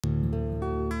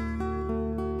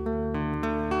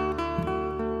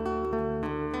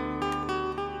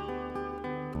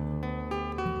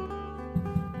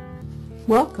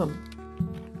Welcome.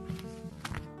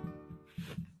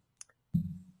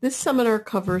 This seminar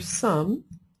covers some,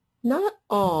 not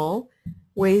all,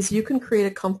 ways you can create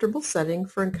a comfortable setting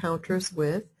for encounters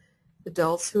with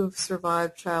adults who have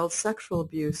survived child sexual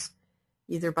abuse,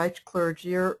 either by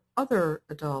clergy or other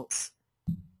adults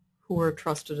who are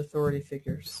trusted authority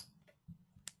figures.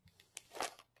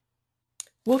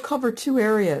 We'll cover two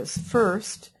areas.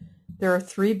 First, there are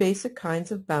three basic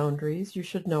kinds of boundaries you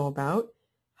should know about,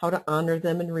 how to honor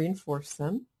them and reinforce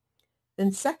them.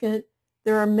 And second,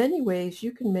 there are many ways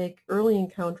you can make early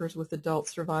encounters with adult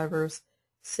survivors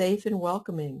safe and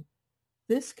welcoming.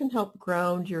 This can help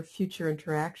ground your future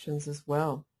interactions as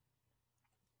well.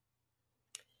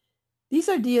 These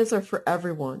ideas are for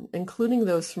everyone, including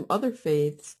those from other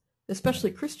faiths, especially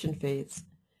Christian faiths.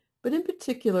 But in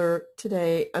particular,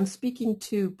 today, I'm speaking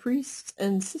to priests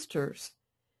and sisters.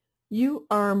 You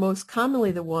are most commonly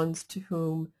the ones to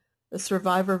whom a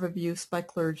survivor of abuse by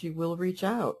clergy will reach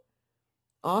out,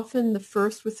 often the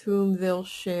first with whom they'll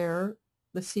share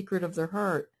the secret of their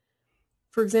heart.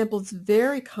 For example, it's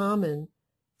very common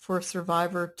for a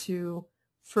survivor to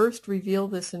first reveal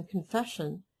this in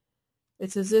confession.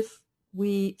 It's as if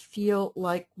we feel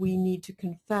like we need to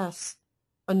confess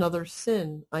another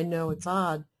sin. I know it's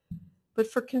odd,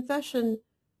 but for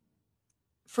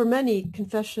many,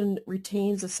 confession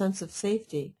retains a sense of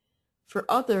safety. For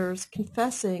others,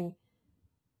 confessing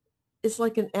is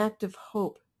like an act of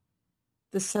hope,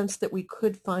 the sense that we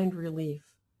could find relief.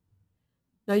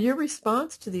 Now, your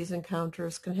response to these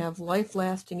encounters can have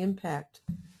life-lasting impact,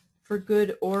 for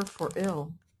good or for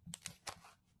ill.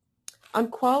 I'm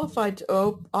qualified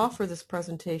to offer this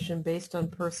presentation based on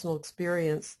personal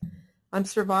experience. I'm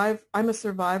a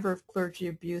survivor of clergy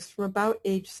abuse from about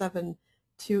age 7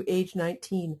 to age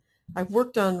 19. I've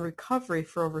worked on recovery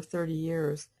for over 30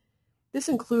 years. This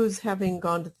includes having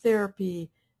gone to therapy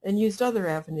and used other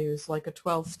avenues like a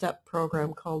 12-step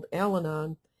program called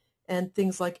Al-Anon and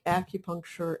things like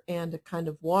acupuncture and a kind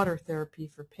of water therapy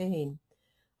for pain.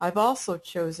 I've also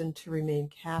chosen to remain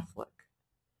Catholic.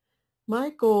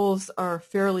 My goals are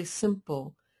fairly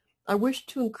simple. I wish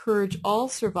to encourage all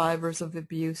survivors of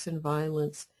abuse and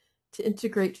violence to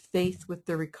integrate faith with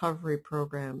their recovery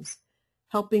programs.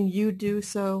 Helping you do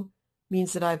so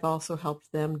means that I've also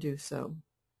helped them do so.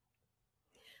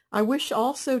 I wish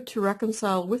also to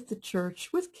reconcile with the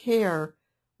Church with care,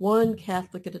 one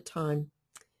Catholic at a time.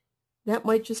 That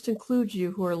might just include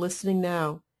you who are listening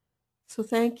now. So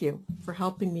thank you for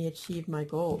helping me achieve my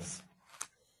goals.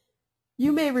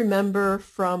 You may remember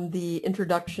from the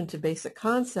introduction to basic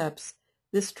concepts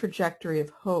this trajectory of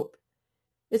hope.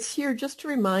 It's here just to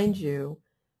remind you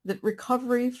that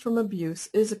recovery from abuse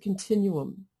is a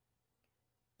continuum.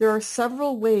 There are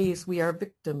several ways we are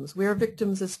victims. We are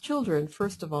victims as children,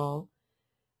 first of all,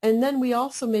 and then we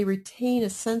also may retain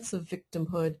a sense of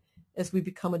victimhood as we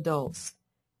become adults,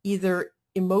 either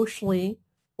emotionally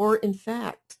or in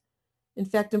fact. In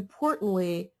fact,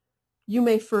 importantly, you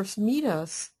may first meet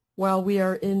us while we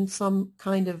are in some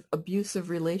kind of abusive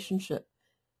relationship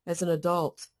as an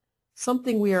adult,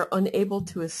 something we are unable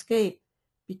to escape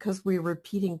because we are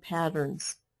repeating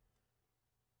patterns.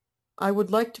 I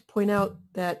would like to point out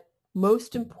that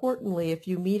most importantly, if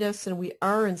you meet us and we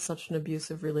are in such an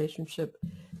abusive relationship,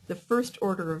 the first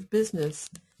order of business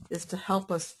is to help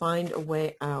us find a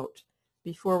way out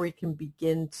before we can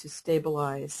begin to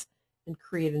stabilize and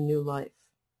create a new life.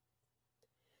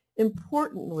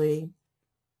 Importantly,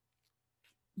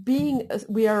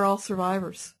 we are all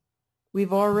survivors.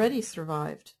 We've already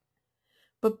survived.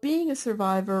 But being a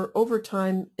survivor over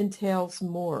time entails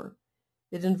more.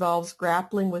 It involves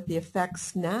grappling with the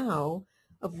effects now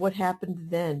of what happened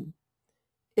then.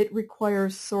 It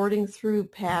requires sorting through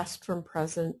past from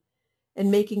present and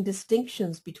making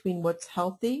distinctions between what's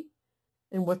healthy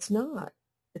and what's not.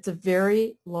 It's a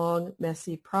very long,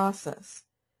 messy process.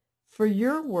 For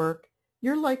your work,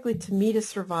 you're likely to meet a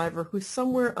survivor who's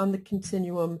somewhere on the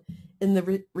continuum in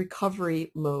the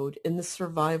recovery mode, in the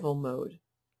survival mode.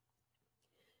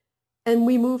 And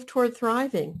we move toward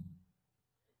thriving.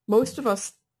 For most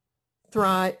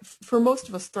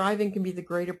of us, thriving can be the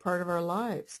greater part of our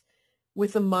lives,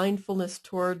 with a mindfulness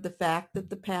toward the fact that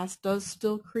the past does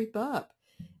still creep up,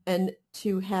 and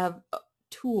to have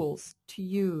tools to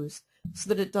use so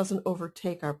that it doesn't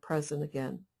overtake our present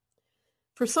again.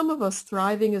 For some of us,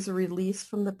 thriving is a release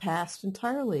from the past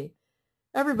entirely.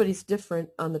 Everybody's different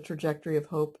on the trajectory of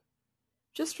hope.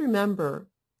 Just remember,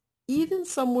 even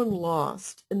someone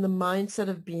lost in the mindset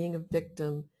of being a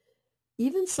victim,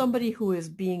 even somebody who is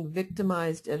being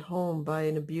victimized at home by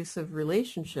an abusive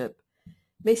relationship,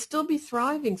 may still be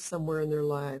thriving somewhere in their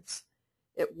lives,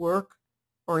 at work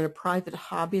or in a private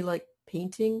hobby like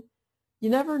painting. You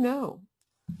never know.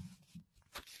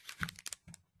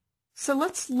 So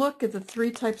let's look at the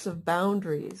three types of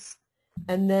boundaries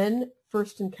and then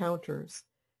first encounters.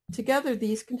 Together,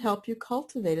 these can help you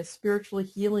cultivate a spiritually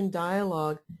healing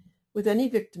dialogue with any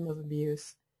victim of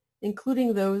abuse,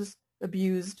 including those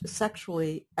abused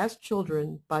sexually as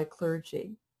children by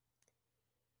clergy.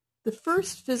 The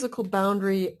first physical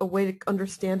boundary, a way to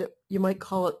understand it, you might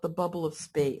call it the bubble of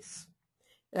space.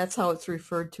 That's how it's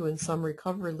referred to in some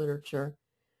recovery literature.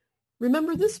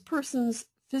 Remember, this person's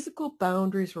physical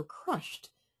boundaries were crushed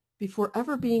before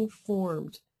ever being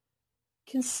formed.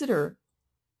 Consider,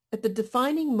 at the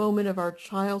defining moment of our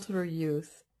childhood or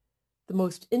youth, the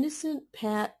most innocent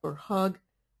pat or hug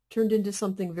turned into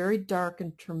something very dark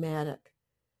and traumatic.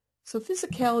 So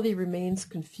physicality remains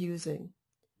confusing.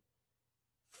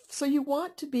 So you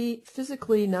want to be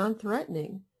physically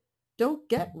non-threatening. Don't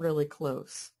get really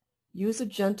close. Use a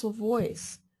gentle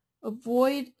voice.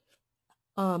 Avoid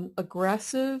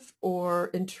aggressive or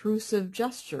intrusive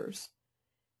gestures.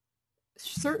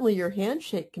 Certainly your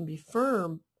handshake can be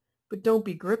firm, but don't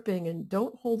be gripping and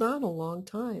don't hold on a long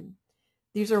time.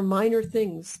 These are minor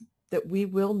things that we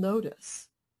will notice.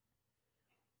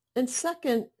 And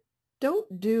second,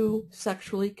 don't do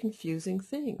sexually confusing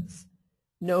things.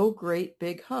 No great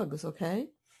big hugs, okay?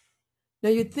 Now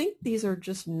you'd think these are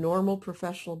just normal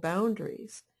professional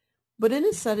boundaries, but in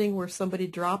a setting where somebody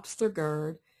drops their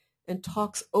guard and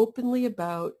talks openly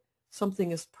about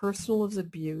something as personal as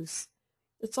abuse,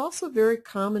 it's also very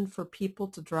common for people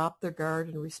to drop their guard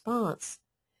in response.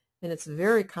 And it's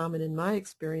very common in my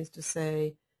experience to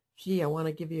say, gee, I want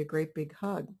to give you a great big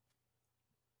hug.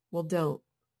 Well, don't.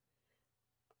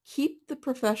 Keep the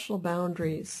professional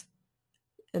boundaries,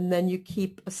 and then you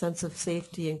keep a sense of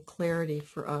safety and clarity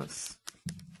for us.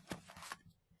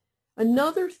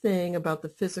 Another thing about the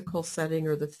physical setting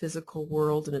or the physical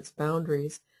world and its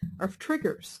boundaries are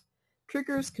triggers.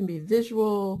 Triggers can be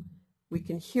visual. We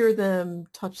can hear them,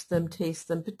 touch them, taste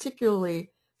them. Particularly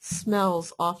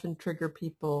smells often trigger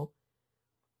people.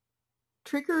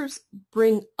 Triggers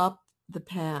bring up the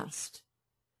past,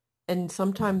 and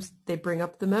sometimes they bring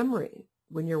up the memory.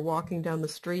 When you're walking down the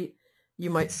street, you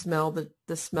might smell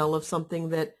the smell of something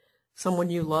that someone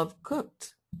you love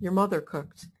cooked, your mother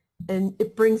cooked. And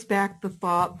it brings back the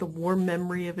thought, the warm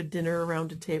memory of a dinner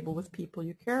around a table with people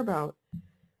you care about.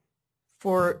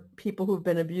 For people who've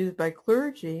been abused by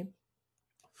clergy,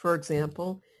 for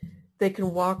example, they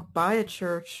can walk by a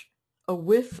church, a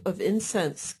whiff of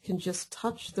incense can just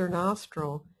touch their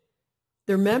nostril.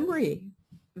 Their memory,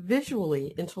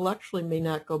 visually, intellectually, may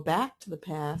not go back to the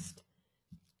past,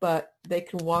 but they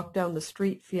can walk down the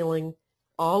street feeling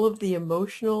all of the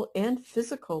emotional and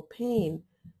physical pain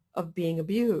of being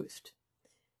abused.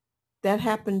 That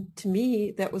happened to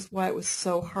me. That was why it was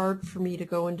so hard for me to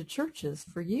go into churches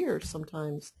for years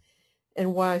sometimes,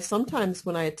 and why sometimes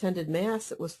when I attended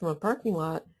Mass, it was from a parking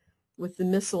lot with the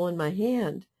missal in my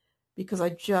hand, because I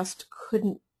just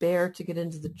couldn't bear to get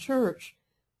into the church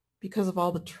because of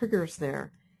all the triggers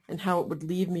there and how it would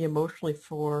leave me emotionally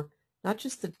for not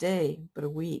just a day, but a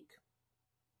week.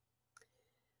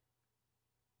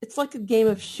 It's like a game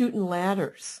of shooting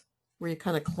ladders where you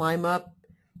kind of climb up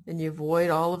and you avoid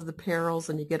all of the perils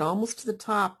and you get almost to the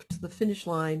top, to the finish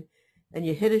line, and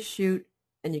you hit a chute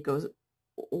and you go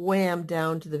wham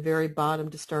down to the very bottom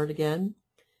to start again.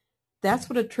 That's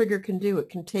what a trigger can do. It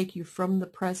can take you from the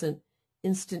present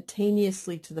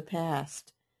instantaneously to the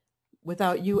past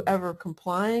without you ever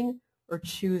complying or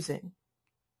choosing.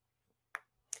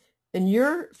 And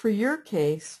for your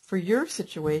case, for your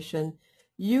situation,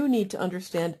 you need to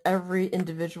understand every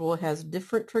individual has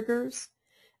different triggers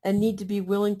and need to be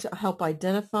willing to help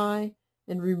identify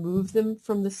and remove them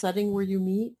from the setting where you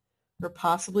meet, or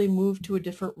possibly move to a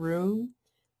different room,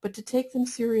 but to take them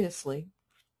seriously.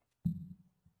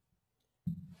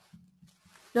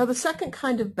 Now, the second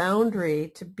kind of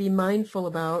boundary to be mindful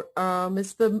about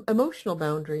is the emotional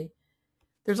boundary.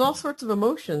 There's all sorts of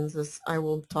emotions, as I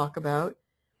will talk about,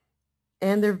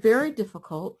 and they're very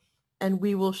difficult, and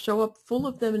we will show up full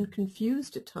of them and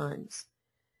confused at times.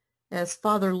 As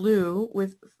Father Lou,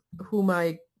 with whom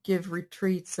I give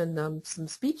retreats and some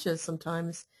speeches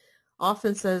sometimes,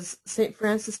 often says, St.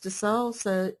 Francis de Sales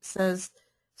says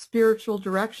spiritual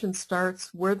direction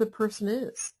starts where the person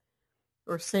is.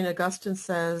 Or St. Augustine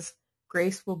says,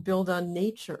 grace will build on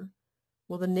nature.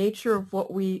 Well, the nature of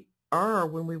what we are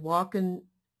when we walk and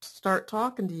start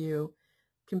talking to you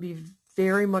can be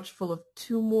very much full of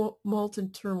tumult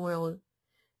and turmoil,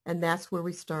 and that's where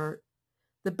we start.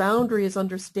 The boundary is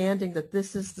understanding that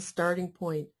this is the starting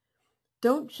point.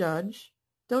 Don't judge.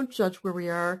 Don't judge where we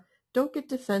are. Don't get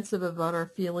defensive about our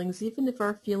feelings, even if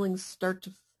our feelings start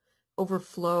to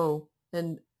overflow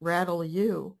and rattle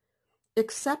you.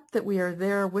 Accept that we are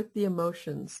there with the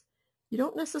emotions. You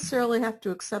don't necessarily have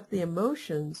to accept the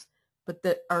emotions, but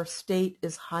that our state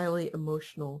is highly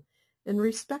emotional, and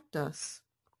respect us.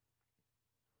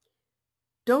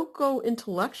 Don't go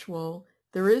intellectual.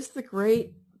 There is the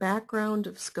great background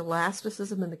of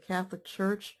scholasticism in the Catholic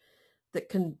Church that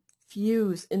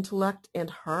confuse intellect and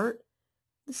heart.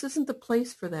 This isn't the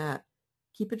place for that.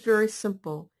 Keep it very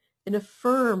simple and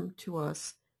affirm to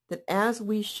us that as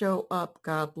we show up,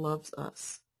 God loves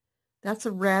us. That's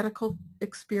a radical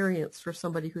experience for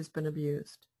somebody who's been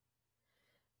abused.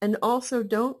 And also,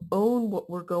 don't own what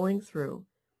we're going through.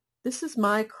 This is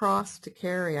my cross to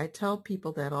carry. I tell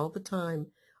people that all the time.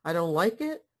 I don't like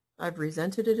it. I've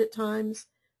resented it at times,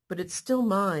 but it's still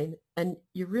mine, and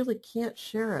you really can't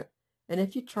share it. And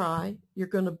if you try, you're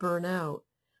going to burn out.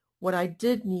 What I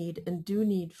did need and do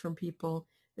need from people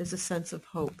is a sense of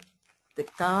hope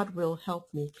that God will help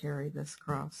me carry this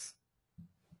cross.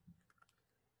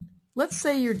 Let's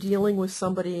say you're dealing with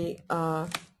somebody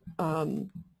who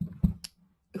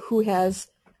has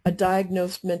a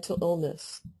diagnosed mental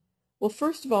illness. Well,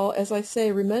 first of all, as I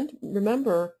say,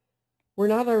 remember, we're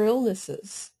not our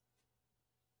illnesses.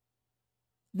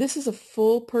 This is a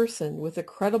full person with a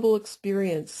credible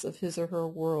experience of his or her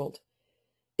world.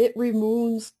 It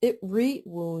re-wounds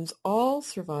all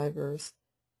survivors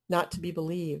not to be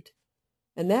believed.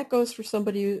 And that goes for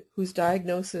somebody whose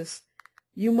diagnosis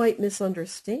you might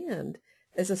misunderstand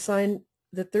as a sign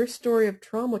that their story of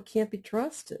trauma can't be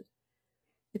trusted.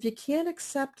 If you can't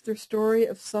accept their story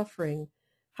of suffering,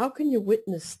 how can you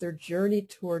witness their journey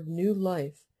toward new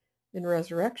life in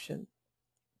resurrection?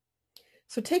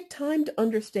 So take time to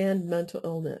understand mental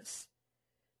illness.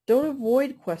 Don't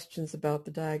avoid questions about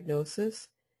the diagnosis.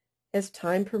 As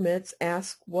time permits,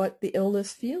 ask what the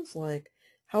illness feels like,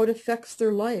 how it affects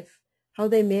their life, how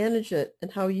they manage it,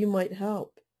 and how you might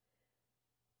help.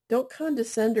 Don't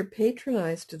condescend or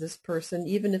patronize to this person,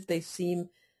 even if they seem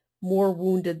more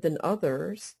wounded than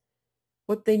others.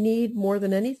 What they need more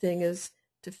than anything is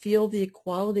to feel the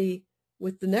equality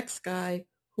with the next guy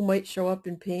who might show up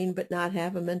in pain but not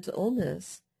have a mental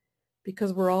illness,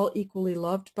 because we're all equally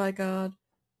loved by God.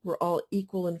 We're all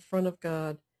equal in front of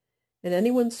God. And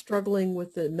anyone struggling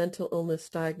with the mental illness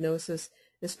diagnosis,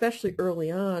 especially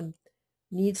early on,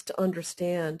 needs to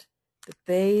understand that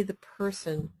they, the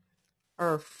person,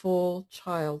 are a full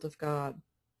child of God.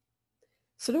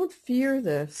 So don't fear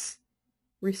this.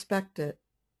 Respect it.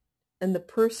 And the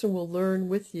person will learn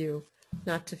with you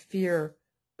not to fear,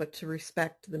 but to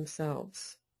respect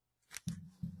themselves.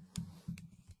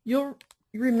 You'll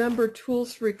remember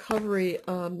tools for recovery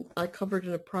I covered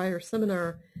in a prior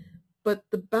seminar, but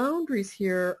the boundaries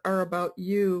here are about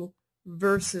you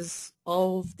versus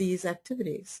all of these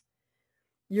activities.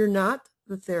 You're not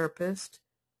the therapist.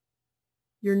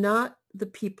 You're not the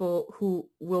people who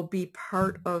will be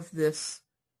part of this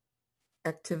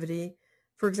activity.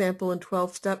 For example, in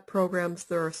 12-step programs,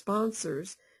 there are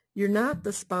sponsors. You're not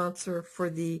the sponsor for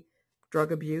the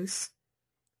drug abuse.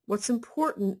 What's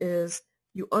important is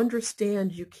you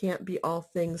understand you can't be all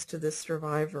things to this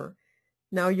survivor.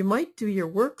 Now, you might do your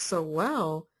work so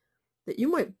well that you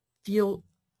might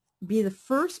be the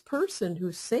first person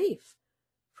who's safe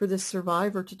for this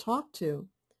survivor to talk to.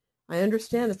 I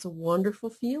understand it's a wonderful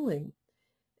feeling.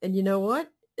 And you know what?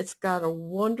 It's got a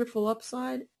wonderful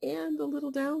upside and a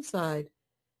little downside.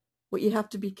 What you have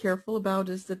to be careful about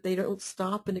is that they don't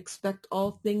stop and expect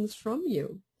all things from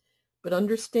you. But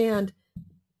understand,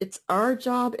 it's our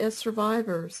job as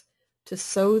survivors to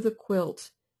sew the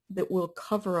quilt that will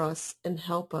cover us and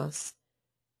help us,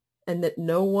 and that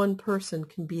no one person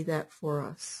can be that for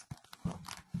us.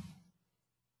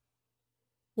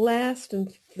 Last,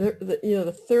 and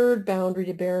the third boundary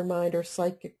to bear in mind are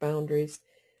psychic boundaries.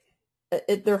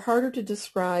 They're harder to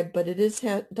describe, but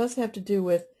it does have to do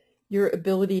with your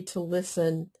ability to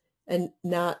listen and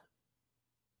not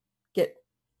get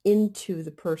into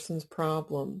the person's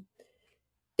problem.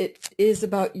 It is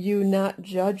about you not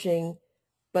judging,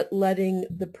 but letting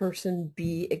the person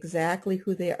be exactly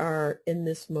who they are in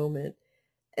this moment,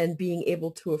 and being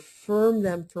able to affirm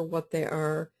them for what they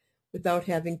are without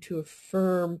having to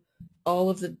affirm all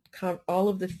of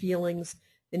the feelings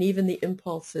and even the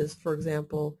impulses, for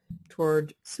example,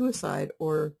 toward suicide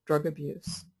or drug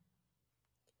abuse.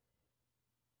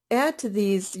 Add to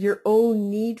these your own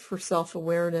need for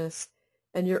self-awareness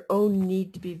and your own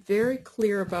need to be very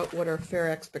clear about what are fair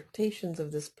expectations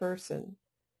of this person.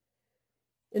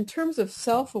 In terms of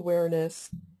self-awareness,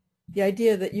 the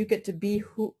idea that you get to be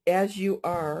who as you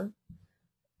are,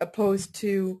 opposed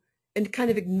to and kind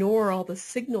of ignore all the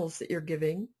signals that you're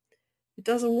giving, it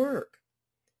doesn't work.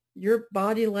 Your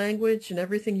body language and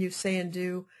everything you say and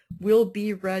do will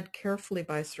be read carefully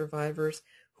by survivors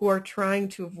who are trying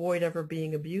to avoid ever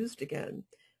being abused again.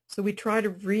 So we try to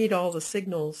read all the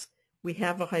signals. We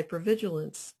have a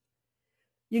hypervigilance.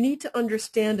 You need to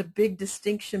understand a big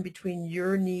distinction between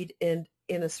your need and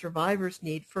a survivor's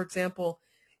need. For example,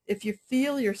 if you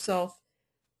feel yourself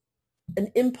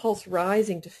an impulse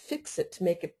rising to fix it, to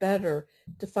make it better,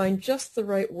 to find just the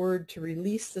right word to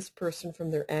release this person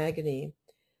from their agony,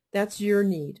 that's your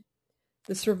need.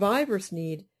 The survivor's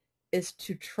need is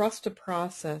to trust a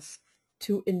process,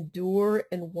 to endure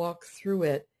and walk through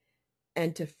it,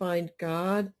 and to find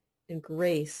God and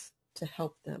grace to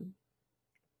help them.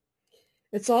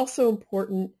 It's also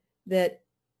important that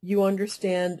you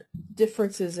understand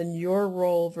differences in your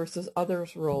role versus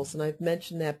others' roles, and I've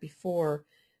mentioned that before.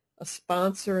 A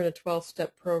sponsor in a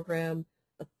 12-step program,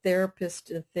 a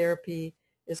therapist in therapy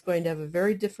is going to have a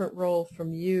very different role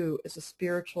from you as a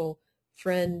spiritual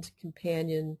friend,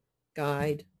 companion,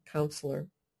 guide, counselor.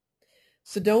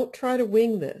 So don't try to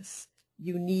wing this.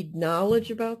 You need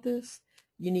knowledge about this.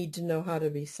 You need to know how to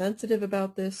be sensitive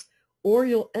about this, or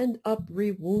you'll end up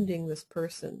re-wounding this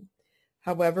person.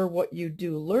 However, what you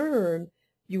do learn,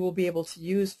 you will be able to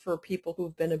use for people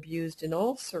who've been abused in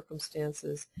all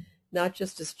circumstances, not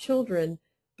just as children,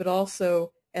 but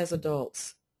also as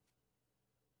adults.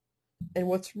 And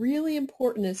what's really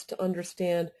important is to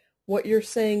understand what you're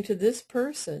saying to this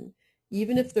person,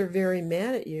 even if they're very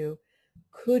mad at you,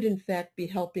 could in fact be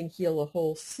helping heal a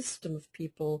whole system of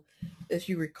people. As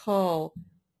you recall,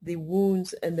 the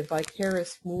wounds and the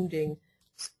vicarious wounding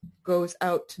goes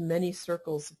out to many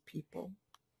circles of people.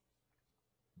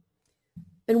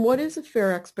 And what is a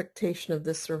fair expectation of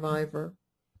this survivor?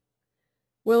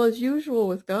 Well, as usual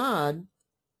with God,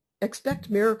 expect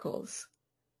miracles,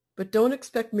 but don't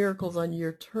expect miracles on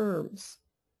your terms.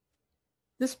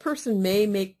 This person may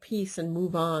make peace and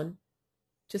move on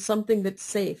to something that's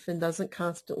safe and doesn't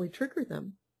constantly trigger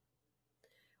them.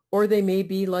 Or they may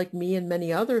be like me and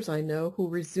many others I know who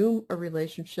resume a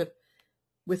relationship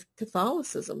with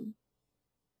Catholicism.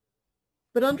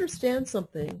 But understand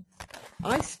something.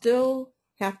 I still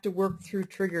have to work through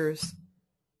triggers,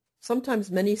 sometimes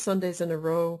many Sundays in a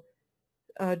row.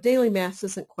 Daily Mass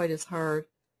isn't quite as hard.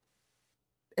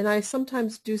 And I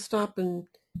sometimes do stop and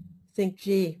think,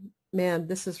 gee, man,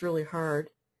 this is really hard.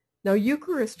 Now,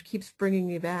 Eucharist keeps bringing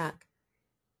me back,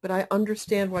 but I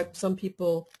understand why some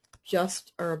people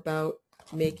just are about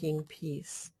making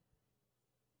peace.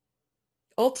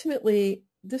 Ultimately,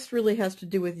 this really has to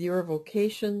do with your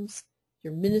vocations,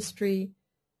 your ministry,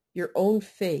 your own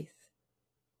faith,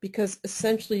 because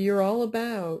essentially you're all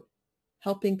about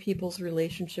helping people's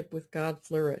relationship with God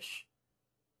flourish.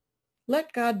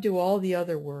 Let God do all the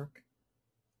other work.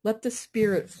 Let the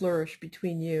Spirit flourish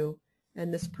between you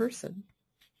and this person.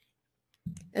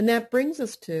 And that brings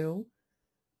us to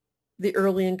the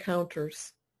early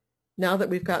encounters. Now that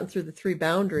we've gotten through the 3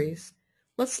 boundaries,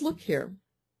 let's look here.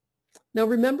 Now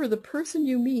remember, the person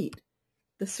you meet,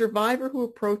 the survivor who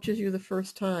approaches you the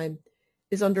first time,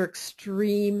 is under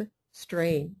extreme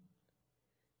strain.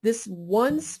 This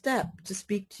one step to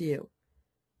speak to you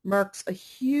marks a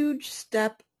huge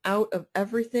step out of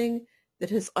everything that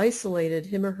has isolated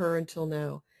him or her until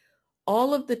now.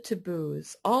 All of the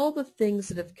taboos, all the things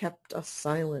that have kept us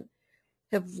silent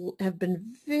have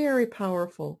been very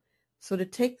powerful. So to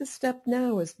take the step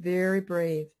now is very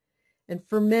brave. And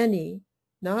for many,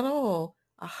 not all,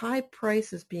 a high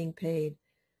price is being paid.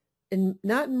 And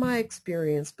not in my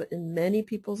experience, but in many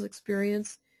people's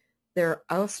experience, they're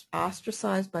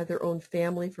ostracized by their own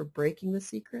family for breaking the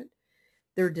secret.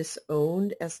 They're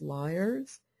disowned as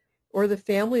liars. Or the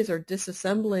families are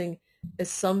disassembling as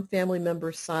some family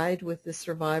members side with the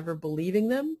survivor believing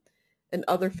them, and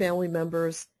other family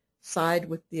members side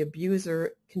with the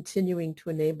abuser continuing to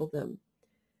enable them.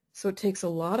 So it takes a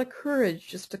lot of courage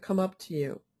just to come up to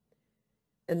you.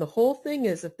 And the whole thing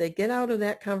is, if they get out of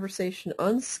that conversation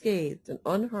unscathed and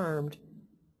unharmed,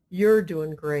 you're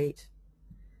doing great.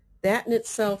 That in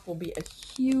itself will be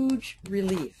a huge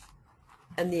relief,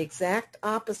 and the exact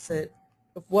opposite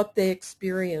of what they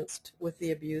experienced with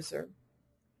the abuser.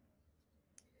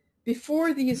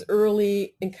 Before these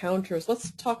early encounters,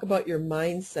 let's talk about your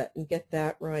mindset and get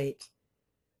that right.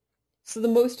 So the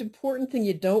most important thing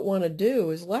you don't want to do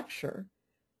is lecture.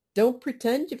 Don't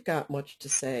pretend you've got much to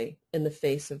say in the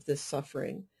face of this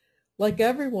suffering. Like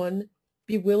everyone,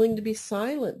 be willing to be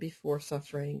silent before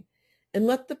suffering, and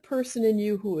let the person in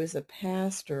you who is a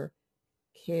pastor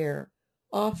care.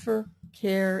 Offer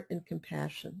care and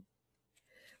compassion.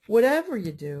 Whatever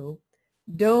you do,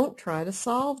 Don't try to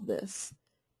solve this.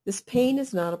 This pain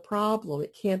is not a problem.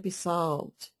 It can't be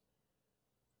solved.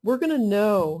 We're going to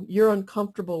know you're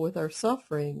uncomfortable with our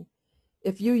suffering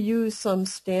if you use some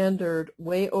standard,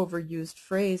 way overused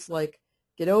phrase like,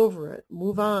 get over it,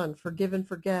 move on, forgive and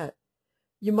forget.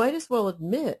 You might as well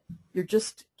admit you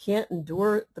just can't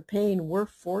endure the pain we're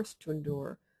forced to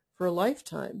endure for a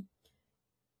lifetime.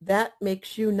 That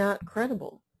makes you not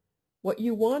credible. What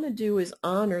you want to do is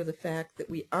honor the fact that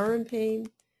we are in pain,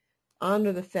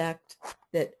 honor the fact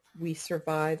that we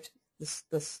survived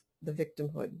the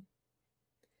victimhood.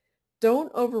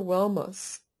 Don't overwhelm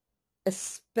us.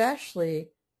 Especially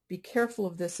be careful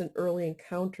of this in early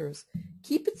encounters.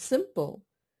 Keep it simple.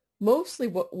 Mostly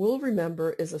what we'll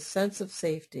remember is a sense of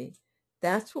safety.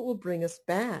 That's what will bring us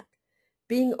back.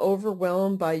 Being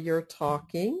overwhelmed by your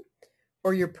talking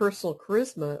or your personal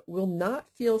charisma will not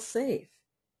feel safe.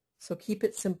 So keep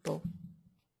it simple.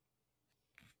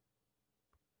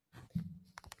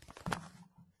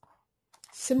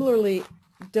 Similarly,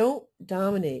 don't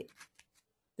dominate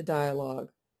the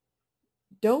dialogue.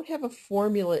 Don't have a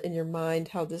formula in your mind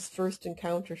how this first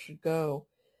encounter should go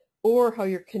or how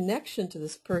your connection to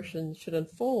this person should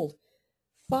unfold.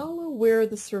 Follow where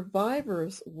the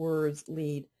survivor's words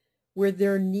lead, where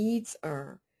their needs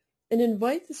are, and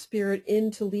invite the Spirit in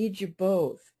to lead you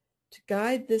both, to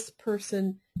guide this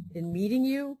person in meeting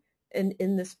you and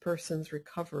in this person's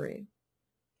recovery.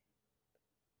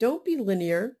 Don't be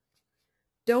linear.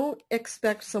 Don't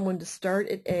expect someone to start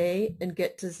at A and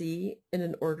get to Z in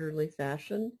an orderly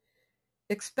fashion.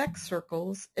 Expect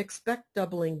circles. Expect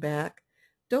doubling back.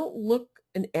 Don't look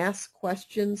and ask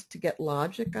questions to get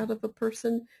logic out of a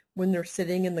person when they're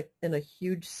sitting in a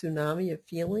huge tsunami of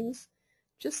feelings.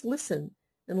 Just listen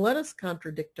and let us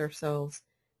contradict ourselves,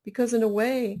 because in a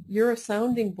way, you're a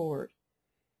sounding board.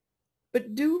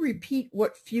 But do repeat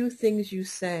what few things you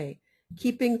say.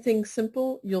 Keeping things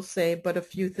simple, you'll say but a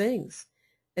few things.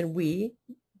 And we,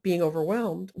 being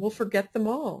overwhelmed, will forget them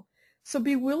all. So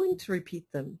be willing to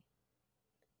repeat them.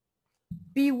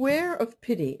 Beware of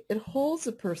pity. It holds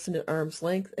a person at arm's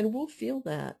length, and we'll feel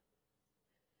that.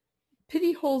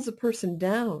 Pity holds a person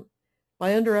down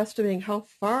by underestimating how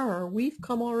far we've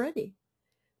come already.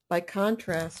 By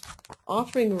contrast,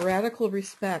 offering radical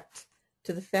respect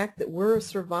to the fact that we're a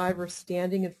survivor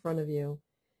standing in front of you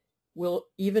will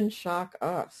even shock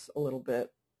us a little bit.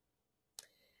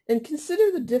 And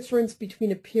consider the difference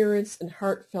between appearance and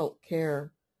heartfelt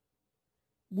care.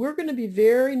 We're going to be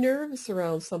very nervous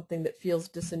around something that feels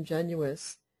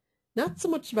disingenuous. Not so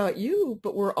much about you,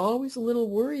 but we're always a little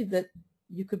worried that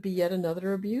you could be yet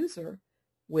another abuser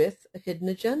with a hidden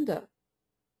agenda.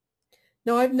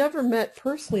 Now, I've never met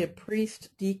personally a priest,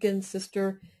 deacon,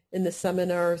 sister in the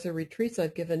seminars or retreats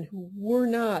I've given who were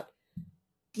not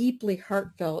deeply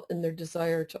heartfelt in their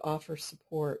desire to offer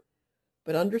support.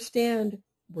 But understand,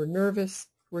 we're nervous,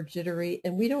 we're jittery,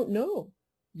 and we don't know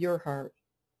your heart.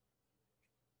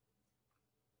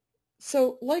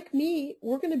 So, like me,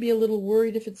 we're going to be a little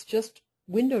worried if it's just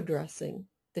window dressing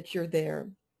that you're there.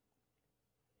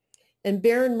 And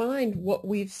bear in mind what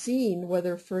we've seen,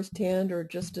 whether firsthand or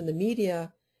just in the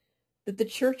media, that the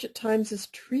church at times has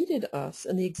treated us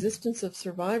and the existence of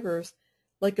survivors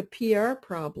like a PR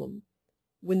problem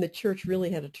when the church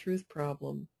really had a truth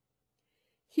problem.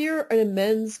 Here, an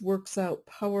amends works out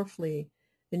powerfully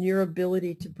in your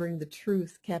ability to bring the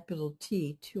truth, capital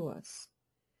T, to us.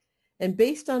 And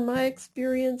based on my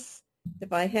experience,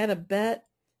 if I had a bet,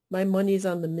 my money's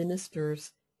on the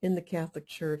ministers in the Catholic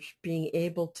Church being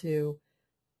able to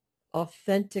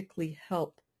authentically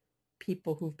help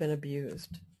people who've been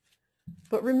abused.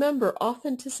 But remember,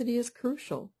 authenticity is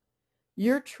crucial.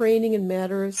 Your training in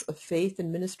matters of faith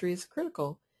and ministry is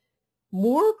critical.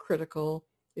 More critical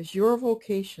is your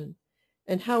vocation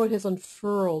and how it has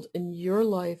unfurled in your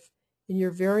life, in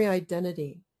your very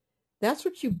identity. That's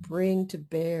what you bring to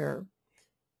bear.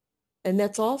 And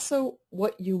that's also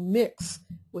what you mix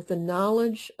with the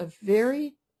knowledge of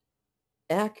very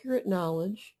accurate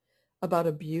knowledge about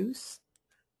abuse,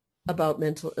 about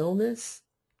mental illness,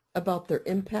 about their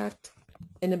impact,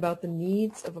 and about the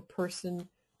needs of a person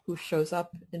who shows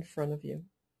up in front of you.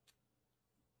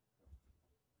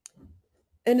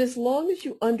 And as long as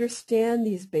you understand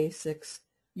these basics,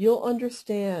 you'll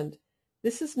understand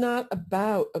this is not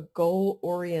about a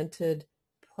goal-oriented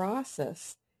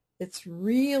process. It's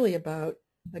really about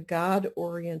a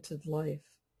God-oriented life.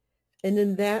 And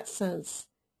in that sense,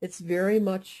 it's very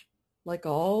much like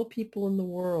all people in the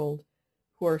world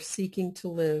who are seeking to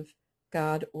live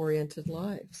God-oriented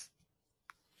lives.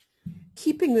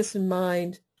 Keeping this in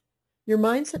mind, your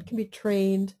mindset can be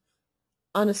trained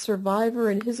on a survivor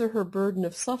and his or her burden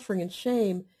of suffering and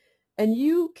shame And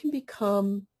you can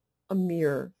become a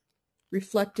mirror,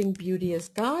 reflecting beauty as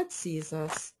God sees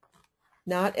us,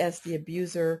 not as the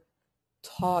abuser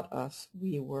taught us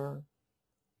we were.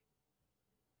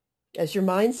 As your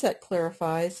mindset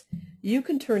clarifies, you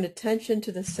can turn attention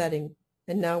to the setting,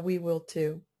 and now we will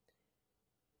too.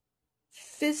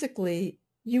 Physically,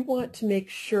 you want to make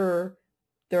sure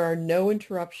there are no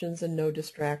interruptions and no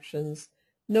distractions,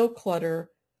 no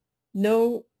clutter,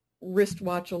 no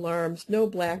wristwatch alarms, no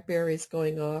Blackberries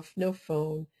going off, no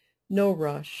phone, no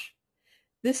rush.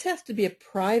 This has to be a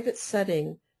private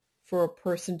setting for a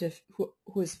person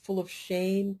who is full of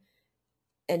shame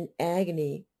and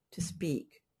agony to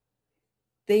speak.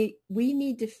 We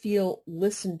need to feel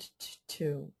listened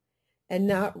to and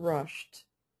not rushed.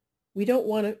 We don't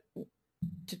want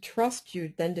to trust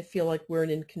you then to feel like we're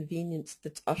an inconvenience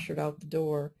that's ushered out the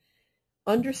door.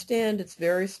 Understand it's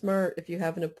very smart if you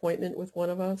have an appointment with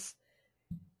one of us,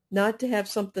 not to have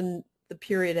something the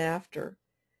period after,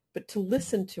 but to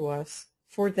listen to us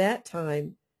for that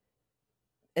time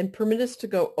and permit us to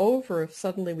go over if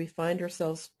suddenly we find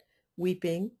ourselves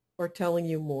weeping or telling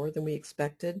you more than we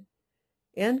expected,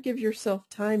 and give yourself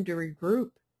time to regroup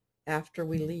after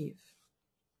we leave.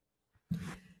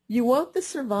 You want the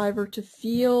survivor to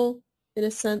feel, in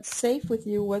a sense, safe with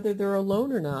you whether they're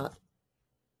alone or not.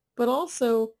 But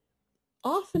also,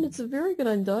 often it's a very good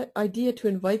idea to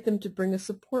invite them to bring a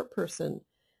support person.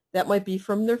 That might be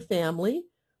from their family,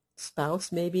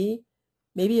 spouse maybe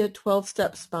a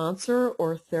 12-step sponsor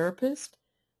or a therapist,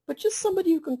 but just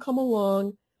somebody who can come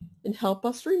along and help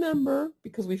us remember,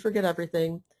 because we forget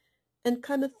everything, and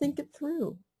kind of think it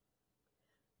through.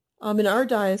 In our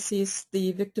diocese,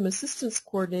 the victim assistance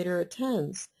coordinator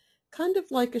attends, kind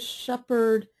of like a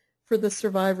shepherd for the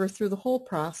survivor through the whole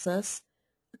process,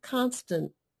 a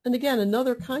constant, and again,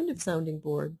 another kind of sounding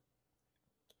board.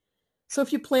 So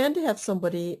if you plan to have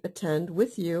somebody attend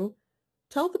with you,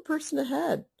 tell the person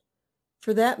ahead.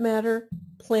 For that matter,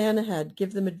 plan ahead.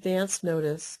 Give them advance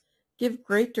notice. Give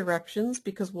great directions,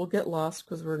 because we'll get lost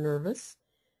because we're nervous.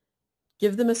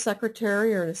 Give them a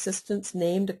secretary or an assistant's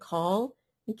name to call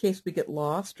in case we get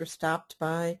lost or stopped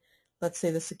by, let's say,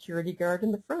 the security guard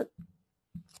in the front.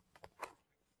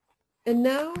 And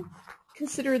now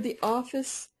consider the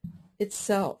office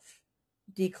itself,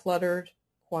 decluttered,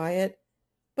 quiet,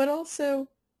 but also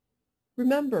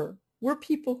remember, we're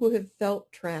people who have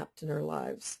felt trapped in our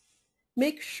lives.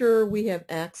 Make sure we have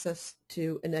access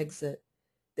to an exit,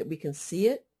 that we can see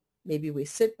it, maybe we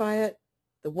sit by it.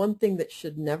 The one thing that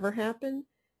should never happen,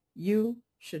 you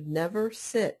should never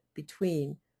sit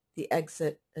between the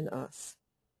exit and us.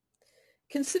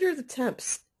 Consider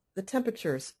the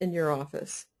temperatures in your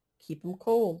office. Keep them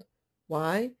cold.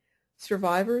 Why?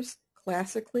 Survivors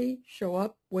classically show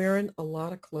up wearing a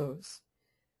lot of clothes.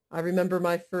 I remember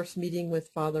my first meeting with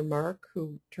Father Mark,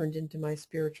 who turned into my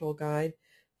spiritual guide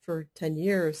for 10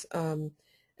 years. And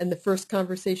the first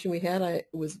conversation we had, it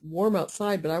was warm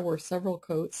outside, but I wore several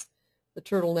coats, a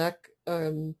turtleneck,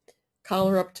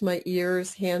 collar up to my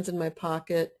ears, hands in my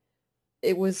pocket.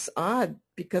 It was odd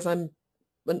because I'm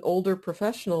an older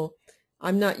professional.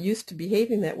 I'm not used to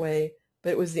behaving that way, but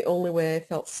it was the only way I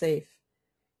felt safe.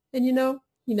 And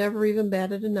he never even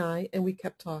batted an eye, and we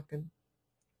kept talking.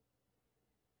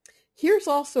 Here's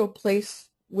also a place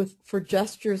for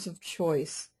gestures of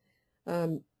choice.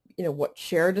 What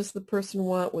chair does the person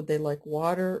want? Would they like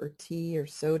water or tea or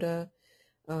soda?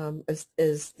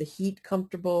 Is the heat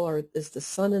comfortable, or is the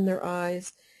sun in their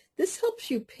eyes? This helps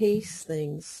you pace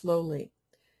things slowly.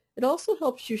 It also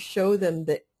helps you show them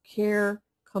that care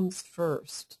comes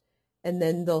first, and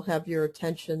then they'll have your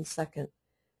attention second.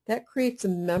 That creates a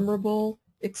memorable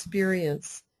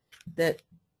experience that,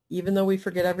 even though we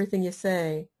forget everything you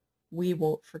say, we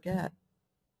won't forget.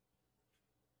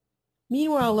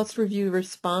 Meanwhile, let's review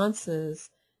responses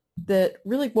that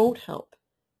really won't help,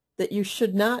 that you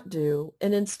should not do,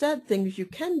 and instead things you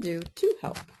can do to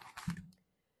help.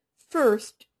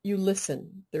 First, you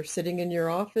listen. They're sitting in your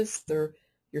office,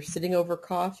 you're sitting over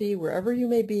coffee, wherever you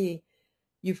may be.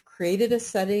 You've created a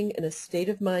setting and a state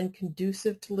of mind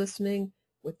conducive to listening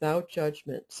without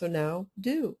judgment. So now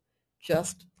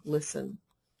just listen.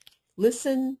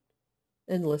 Listen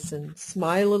and listen.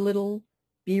 Smile a little.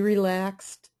 Be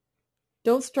relaxed.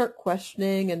 Don't start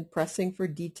questioning and pressing for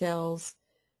details.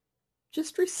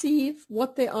 Just receive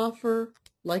what they offer,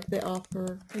 like they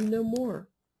offer, and no more.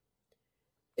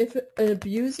 If an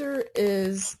abuser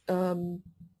if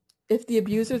the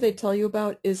abuser they tell you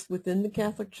about is within the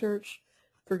Catholic Church,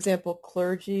 for example,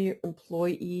 clergy,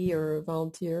 employee, or a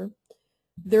volunteer,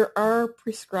 there are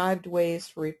prescribed ways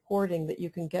for reporting that you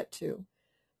can get to.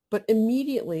 But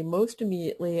most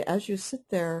immediately, as you sit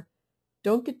there,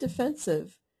 Don't get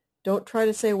defensive. Don't try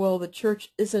to say, well, the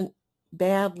church isn't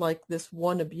bad like this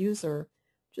one abuser.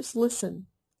 Just listen.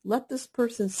 Let this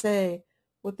person say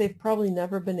what they've probably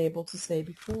never been able to say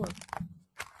before.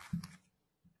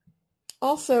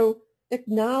 Also,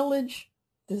 acknowledge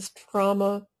this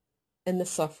trauma and the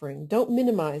suffering. Don't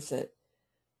minimize it.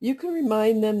 You can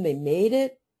remind them they made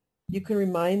it. You can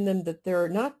remind them that they're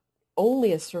not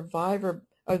only a survivor,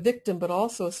 a victim, but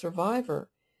also a survivor.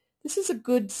 This is a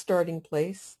good starting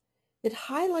place. It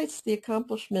highlights the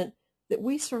accomplishment that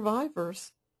we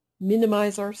survivors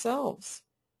minimize ourselves.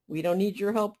 We don't need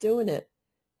your help doing it.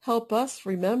 Help us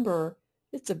remember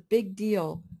it's a big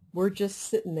deal. We're just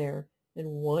sitting there in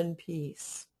one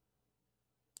piece.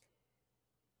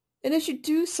 And as you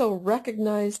do so,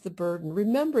 recognize the burden.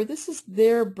 Remember, this is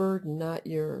their burden, not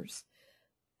yours.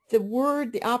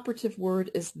 The operative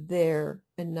word is their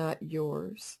and not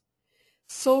yours.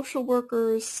 Social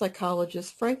workers,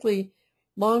 psychologists, frankly,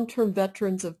 long-term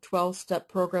veterans of 12-step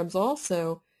programs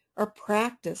also are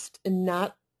practiced in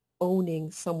not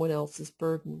owning someone else's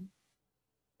burden.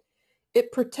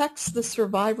 It protects the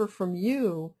survivor from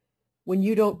you when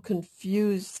you don't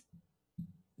confuse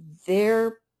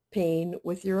their pain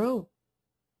with your own.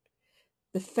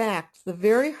 The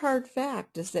very hard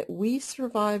fact is that we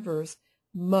survivors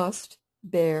must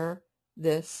bear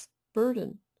this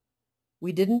burden.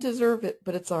 We didn't deserve it,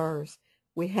 but it's ours.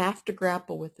 We have to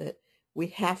grapple with it. We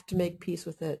have to make peace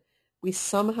with it. We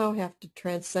somehow have to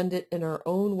transcend it in our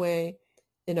own way,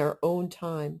 in our own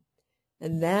time.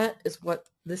 And that is what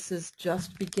this is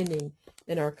just beginning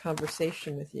in our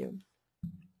conversation with you.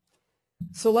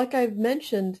 So like I've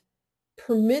mentioned,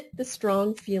 permit the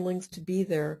strong feelings to be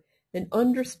there and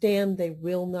understand they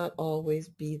will not always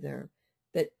be there.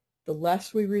 That the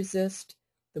less we resist,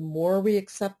 the more we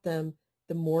accept them,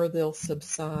 the more they'll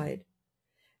subside.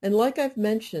 And like I've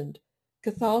mentioned,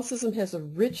 Catholicism has a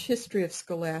rich history of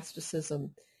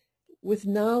scholasticism, with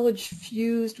knowledge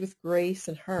fused with grace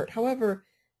and heart. However,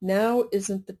 now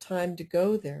isn't the time to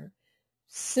go there.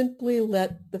 Simply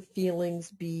let the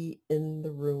feelings be in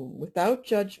the room, without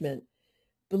judgment.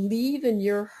 Believe in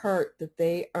your heart that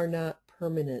they are not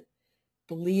permanent.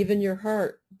 Believe in your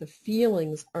heart the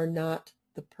feelings are not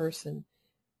the person.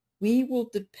 We will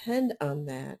depend on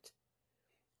that.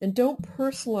 And don't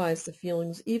personalize the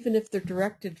feelings, even if they're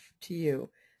directed to you.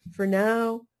 For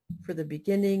now, for the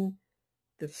beginning,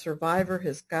 the survivor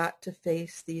has got to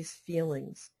face these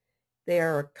feelings. They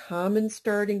are a common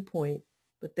starting point,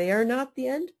 but they are not the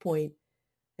end point.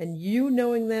 And you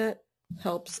knowing that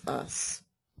helps us.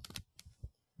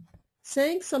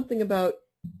 Saying something about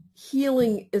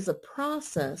healing is a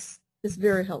process is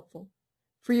very helpful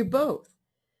for you both.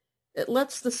 It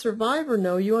lets the survivor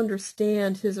know you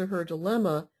understand his or her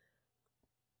dilemma.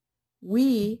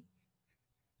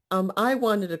 I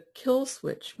wanted a kill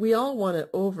switch. We all want it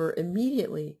over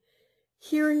immediately.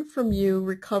 Hearing from you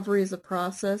recovery is a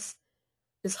process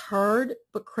is hard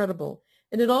but credible.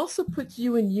 And it also puts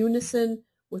you in unison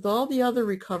with all the other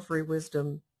recovery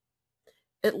wisdom.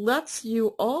 It lets you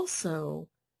also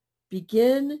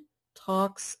begin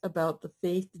talks about the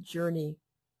faith journey.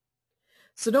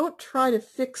 So don't try to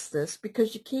fix this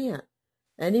because you can't,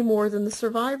 any more than the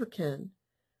survivor can.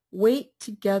 Wait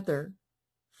together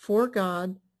for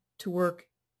God to work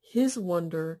His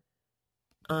wonder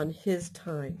on His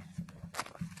time.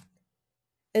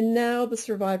 And now the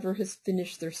survivor has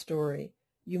finished their story.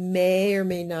 You may or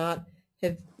may not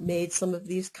have made some of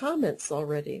these comments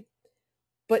already.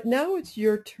 But now it's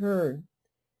your turn.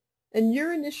 And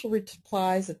your initial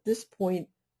replies at this point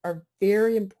are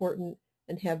very important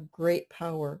and have great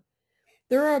power.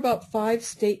 There are about 5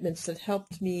 statements that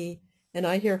helped me, and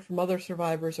I hear from other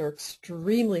survivors are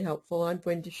extremely helpful. I'm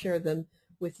going to share them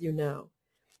with you now.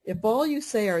 If all you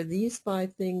say are these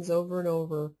 5 things over and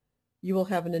over, you will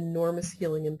have an enormous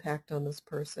healing impact on this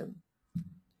person.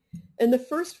 And the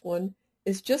first one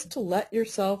is just to let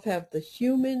yourself have the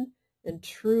human and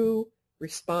true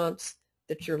response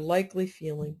that you're likely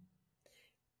feeling.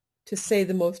 To say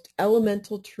the most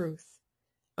elemental truth,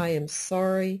 I am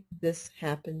sorry this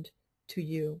happened to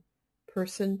you,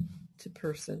 person to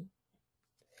person.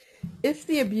 If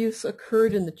the abuse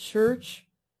occurred in the church,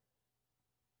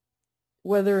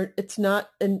 whether it's not,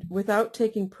 and without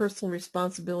taking personal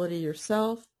responsibility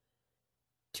yourself,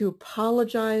 to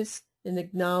apologize and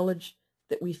acknowledge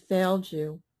that we failed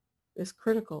you is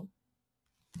critical.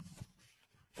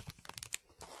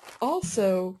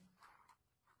 Also,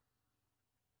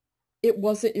 it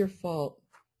wasn't your fault.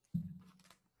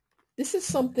 This is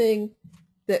something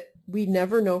that we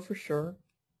never know for sure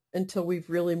until we've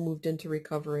really moved into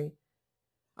recovery.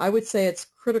 I would say it's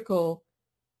critical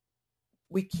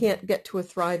we can't get to a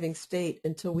thriving state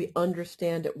until we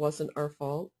understand it wasn't our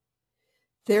fault.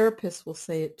 Therapists will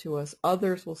say it to us.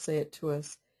 Others will say it to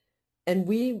us. And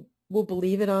we will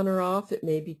believe it on or off.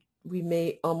 We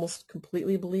may almost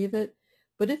completely believe it.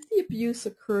 But if the abuse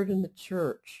occurred in the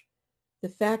church, the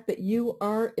fact that you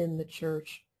are in the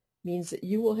church means that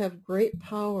you will have great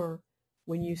power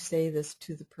when you say this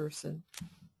to the person.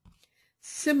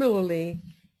 Similarly,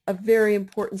 a very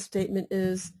important statement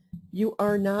is, you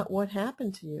are not what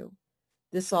happened to you.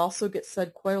 This also gets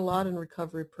said quite a lot in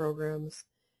recovery programs,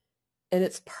 and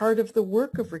it's part of the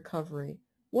work of recovery.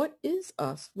 What is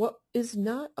us? What is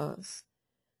not us?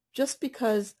 Just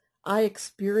because I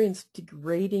experienced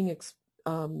degrading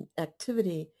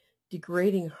activity,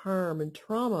 degrading harm and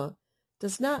trauma,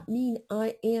 does not mean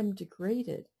I am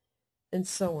degraded, and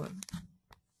so on.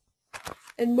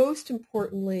 And most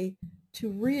importantly, to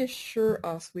reassure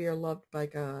us we are loved by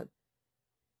God.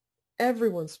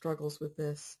 Everyone struggles with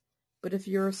this, but if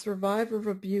you're a survivor of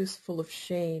abuse full of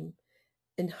shame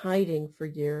and hiding for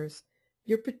years,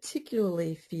 you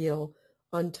particularly feel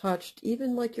untouched,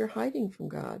 even like you're hiding from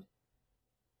God.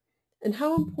 And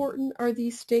how important are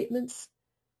these statements?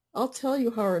 I'll tell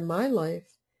you how in my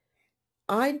life,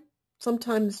 I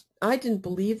didn't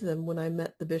believe them when I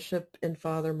met the bishop and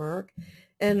Father Mark,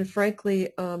 and frankly,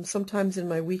 sometimes in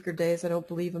my weaker days, I don't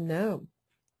believe them now.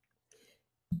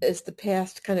 As the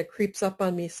past kind of creeps up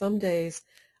on me some days,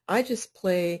 I just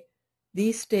play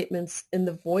these statements in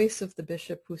the voice of the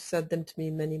bishop who said them to me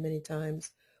many, many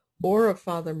times, or of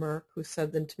Father Mark who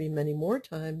said them to me many more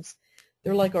times.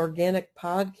 They're like organic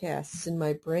podcasts in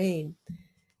my brain,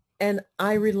 and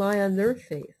I rely on their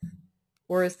faith.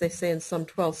 Or as they say in some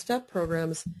 12-step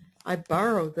programs, I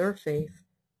borrow their faith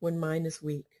when mine is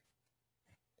weak.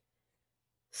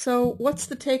 So what's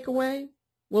the takeaway?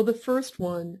 Well, the first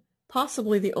one,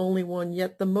 possibly the only one,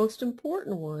 yet the most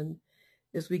important one,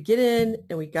 is we get in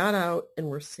and we got out and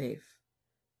we're safe.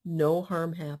 No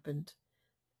harm happened.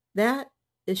 That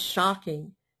is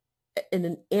shocking and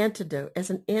an antidote, as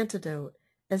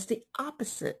the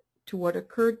opposite to what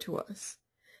occurred to us.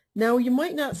 Now, you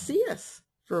might not see us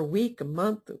for a week, a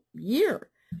month, a year,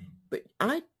 but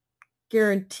I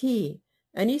guarantee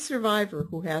any survivor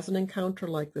who has an encounter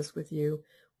like this with you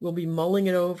will be mulling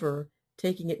it over,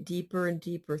 taking it deeper and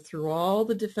deeper through all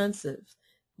the defensives.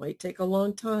 Might take a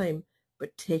long time,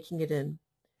 but taking it in.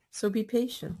 So be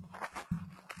patient.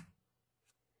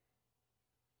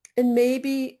 And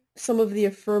maybe some of the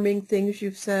affirming things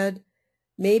you've said,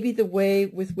 maybe the way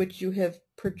with which you have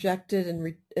projected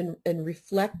and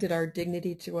reflected our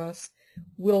dignity to us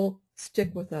will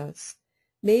stick with us.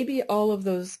 Maybe all of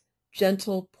those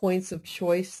gentle points of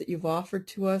choice that you've offered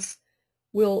to us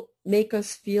will make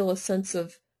us feel a sense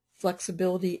of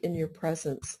flexibility in your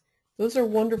presence. Those are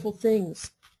wonderful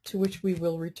things to which we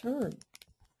will return.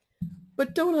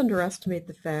 But don't underestimate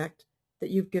the fact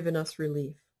that you've given us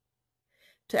relief.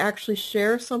 To actually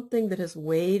share something that has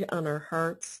weighed on our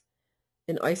hearts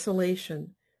in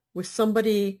isolation with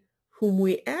somebody whom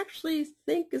we actually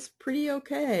think is pretty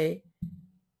okay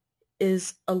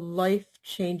is a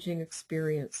life-changing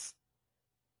experience.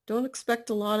 Don't expect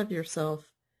a lot of yourself.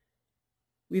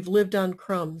 We've lived on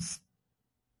crumbs,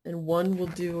 and one will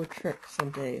do a trick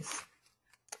some days.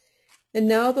 And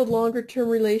now the longer-term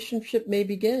relationship may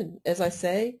begin, as I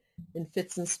say, in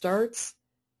fits and starts.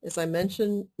 As I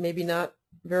mentioned, maybe not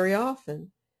very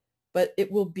often, but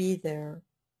it will be there.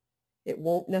 It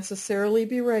won't necessarily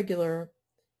be regular,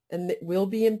 and it will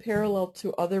be in parallel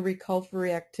to other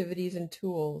recovery activities and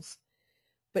tools.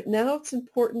 But now it's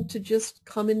important to just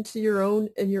come into your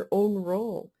own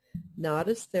role, not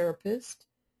as therapist,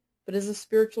 but as a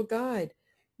spiritual guide,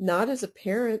 not as a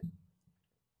parent.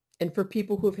 And for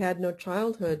people who've had no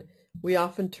childhood, we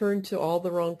often turn to all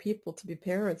the wrong people to be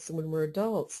parents when we're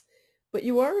adults. But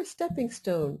you are a stepping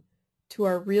stone to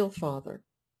our real Father.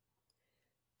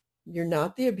 You're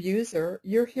not the abuser.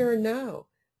 You're here now.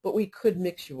 But we could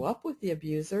mix you up with the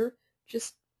abuser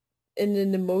just in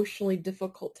an emotionally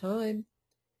difficult time.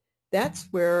 That's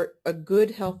where a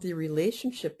good, healthy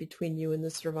relationship between you and the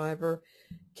survivor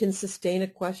can sustain a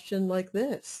question like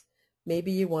this.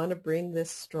 Maybe you want to bring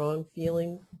this strong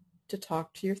feeling to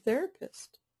talk to your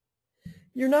therapist.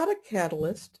 You're not a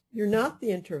catalyst. You're not the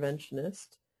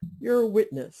interventionist. You're a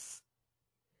witness.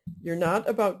 You're not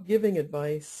about giving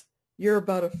advice. You're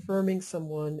about affirming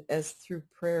someone as through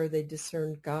prayer they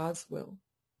discern God's will.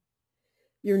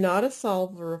 You're not a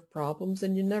solver of problems,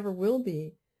 and you never will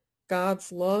be.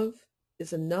 God's love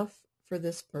is enough for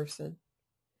this person.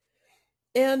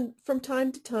 And from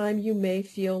time to time, you may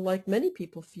feel, like many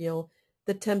people feel,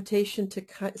 the temptation to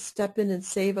step in and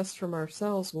save us from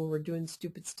ourselves when we're doing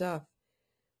stupid stuff.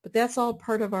 But that's all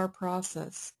part of our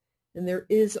process. And there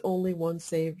is only one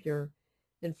Savior.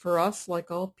 And for us, like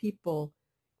all people,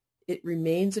 it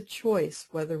remains a choice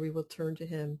whether we will turn to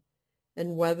him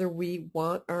and whether we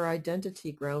want our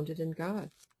identity grounded in God.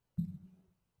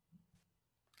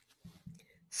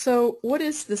 So what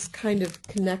is this kind of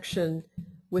connection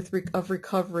of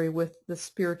recovery with the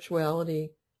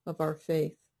spirituality of our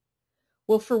faith?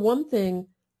 Well, for one thing,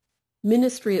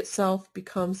 ministry itself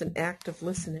becomes an act of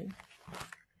listening.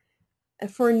 And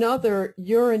for another,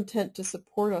 your intent to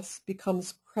support us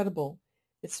becomes credible.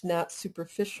 It's not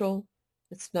superficial.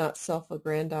 It's not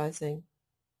self-aggrandizing.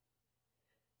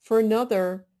 For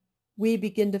another, we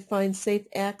begin to find safe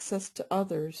access to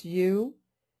others, you,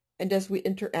 and as we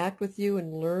interact with you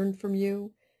and learn from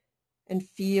you and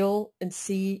feel and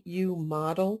see you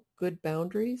model good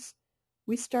boundaries,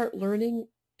 we start learning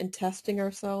and testing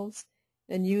ourselves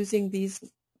and using these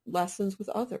lessons with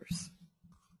others.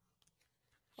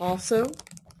 Also,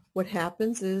 what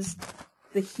happens is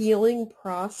the healing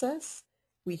process.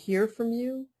 We hear from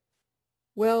you.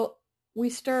 Well, we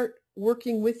start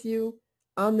working with you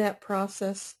on that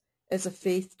process as a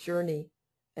faith journey.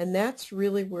 And that's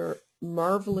really where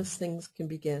marvelous things can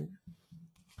begin.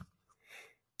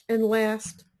 And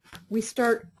last, we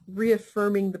start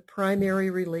reaffirming the primary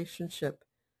relationship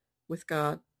with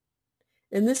God.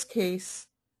 In this case,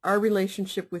 our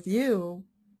relationship with you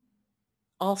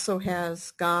also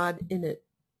has God in it.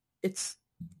 It's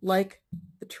like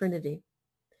the Trinity.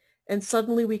 And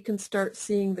suddenly we can start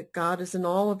seeing that God is in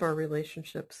all of our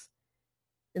relationships.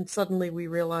 And suddenly we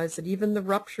realize that even the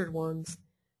ruptured ones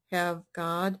have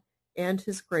God and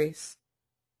his grace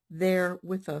there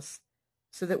with us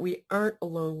so that we aren't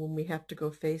alone when we have to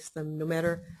go face them, no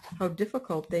matter how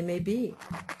difficult they may be.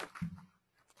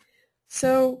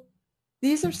 So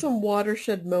these are some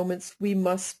watershed moments we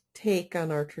must take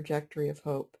on our trajectory of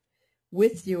hope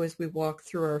with you as we walk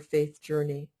through our faith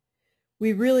journey.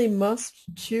 We really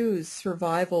must choose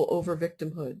survival over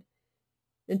victimhood.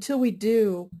 Until we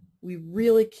do, we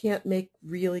really can't make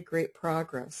really great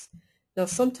progress. Now,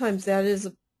 sometimes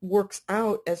that works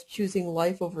out as choosing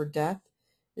life over death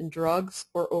in drugs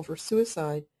or over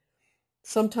suicide.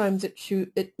 Sometimes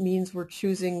it means we're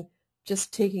choosing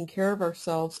just taking care of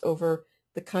ourselves over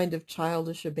the kind of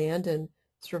childish abandon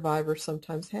survivors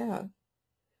sometimes have.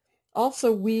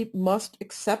 Also, we must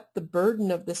accept the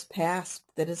burden of this past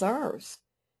that is ours.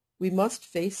 We must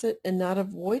face it and not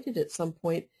avoid it at some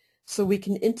point so we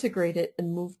can integrate it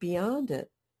and move beyond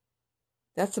it.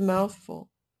 That's a mouthful.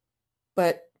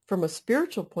 But from a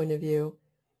spiritual point of view,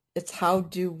 it's how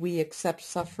do we accept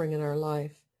suffering in our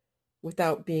life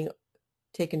without being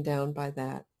taken down by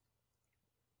that.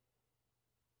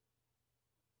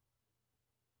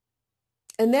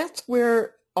 And that's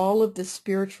where all of the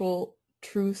spiritual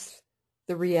truth,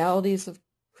 the realities of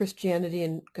Christianity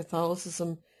and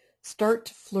Catholicism start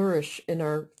to flourish in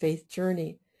our faith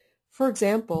journey. For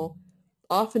example,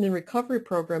 often in recovery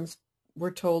programs,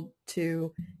 we're told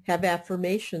to have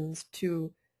affirmations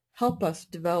to help us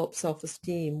develop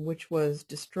self-esteem, which was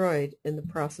destroyed in the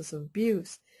process of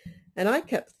abuse. And I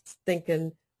kept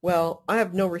thinking, well, I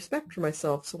have no respect for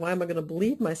myself, so why am I going to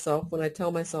believe myself when I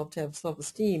tell myself to have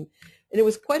self-esteem? And it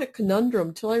was quite a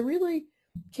conundrum till I really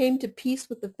came to peace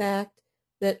with the fact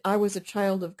that I was a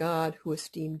child of God who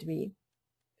esteemed me.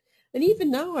 And even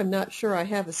now, I'm not sure I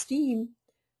have esteem,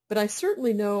 but I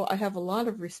certainly know I have a lot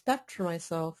of respect for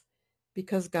myself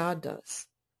because God does.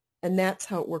 And that's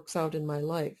how it works out in my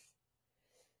life.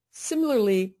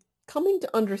 Similarly, coming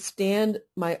to understand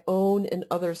my own and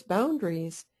others'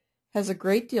 boundaries has a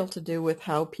great deal to do with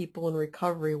how people in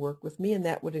recovery work with me, and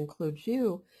that would include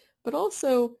you, but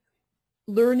also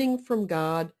learning from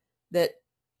God that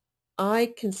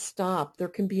I can stop, there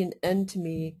can be an end to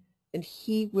me, and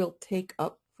he will take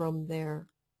up from there.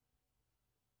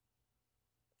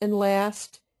 And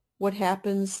last, what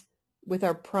happens with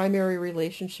our primary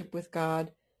relationship with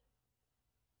God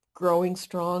growing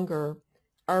stronger,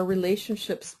 our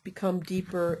relationships become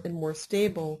deeper and more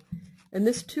stable. And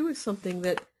this too is something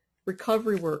that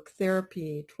recovery work,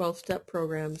 therapy, 12-step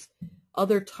programs,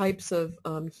 other types of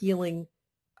healing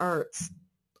arts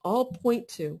all point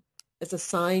to as a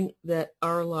sign that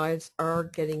our lives are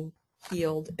getting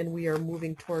healed and we are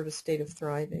moving toward a state of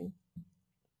thriving.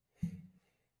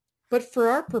 But for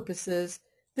our purposes,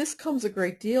 this comes a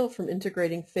great deal from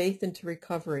integrating faith into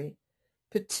recovery.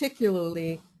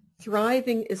 Particularly,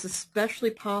 thriving is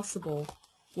especially possible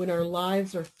when our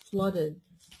lives are flooded,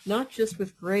 not just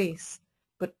with grace,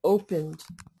 but opened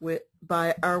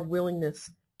by our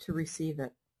willingness to receive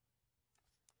it.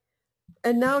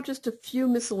 And now just a few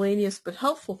miscellaneous but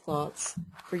helpful thoughts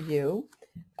for you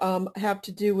have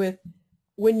to do with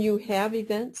when you have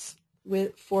events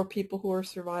for people who are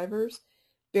survivors,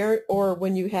 or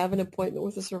when you have an appointment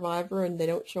with a survivor and they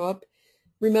don't show up,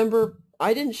 remember,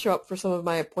 I didn't show up for some of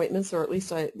my appointments, or at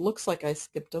least it looks like I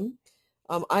skipped them.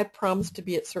 I promised to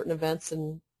be at certain events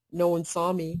and no one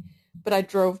saw me, but I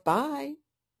drove by.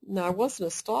 Now, I wasn't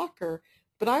a stalker,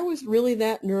 but I was really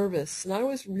that nervous, and I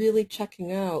was really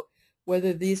checking out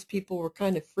whether these people were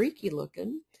kind of freaky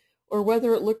looking or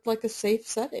whether it looked like a safe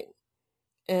setting.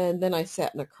 And then I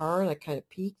sat in a car and I kind of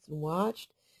peeked and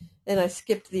watched. And I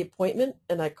skipped the appointment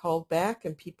and I called back,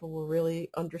 and people were really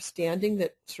understanding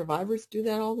that survivors do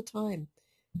that all the time.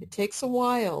 It takes a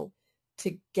while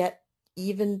to get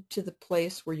even to the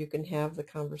place where you can have the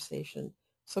conversation.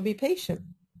 So be patient.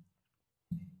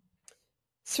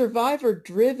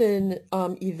 Survivor-driven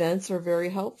events are very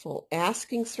helpful.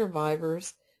 Asking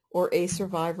survivors or a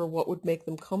survivor what would make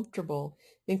them comfortable,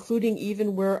 including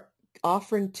even where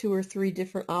offering 2 or 3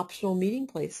 different optional meeting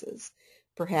places.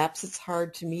 Perhaps it's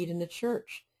hard to meet in a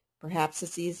church. Perhaps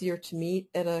it's easier to meet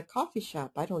at a coffee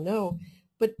shop. I don't know.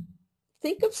 But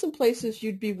think of some places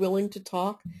you'd be willing to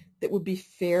talk that would be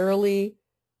fairly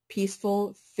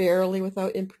peaceful, fairly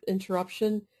without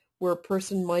interruption, where a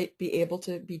person might be able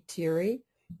to be teary,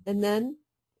 and then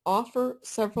offer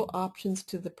several options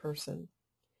to the person.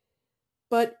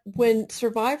 But when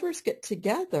survivors get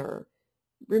together,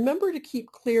 remember to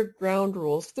keep clear ground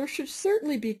rules. There should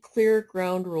certainly be clear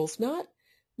ground rules, not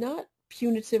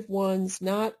punitive ones,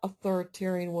 not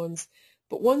authoritarian ones,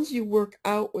 but ones you work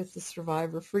out with the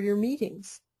survivor for your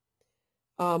meetings.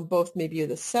 Both maybe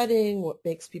the setting, what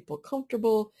makes people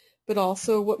comfortable, but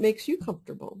also what makes you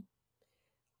comfortable.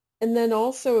 And then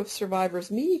also, if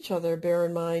survivors meet each other, bear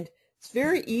in mind, it's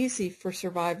very easy for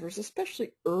survivors,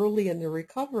 especially early in their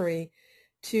recovery,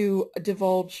 to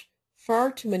divulge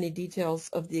far too many details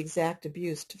of the exact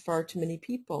abuse to far too many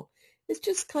people. It's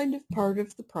just kind of part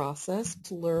of the process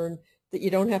to learn that you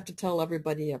don't have to tell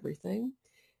everybody everything.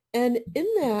 And in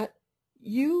that,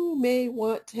 you may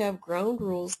want to have ground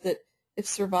rules that if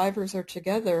survivors are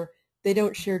together, they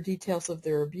don't share details of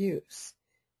their abuse,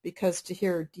 because to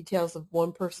hear details of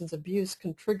one person's abuse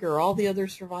can trigger all the other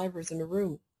survivors in a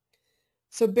room.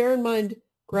 So bear in mind,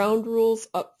 ground rules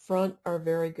up front are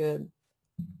very good.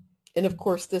 And of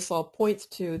course, this all points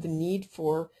to the need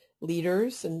for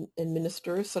leaders and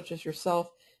ministers such as yourself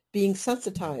being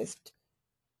sensitized.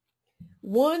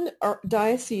 One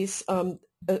diocese, of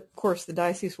course, the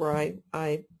diocese where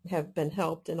I have been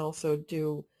helped and also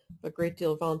do a great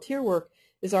deal of volunteer work,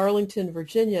 is Arlington,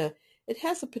 Virginia. It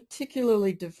has a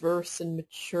particularly diverse and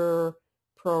mature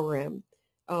program,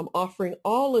 offering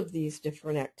all of these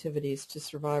different activities to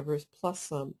survivors plus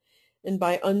some. And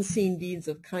by unseen deeds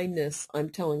of kindness, I'm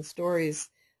telling stories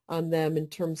on them in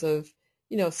terms of,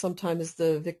 sometimes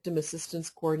the victim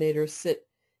assistance coordinators sit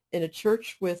in a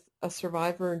church with a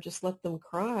survivor and just let them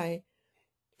cry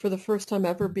for the first time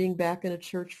ever being back in a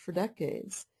church for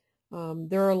decades.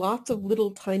 There are lots of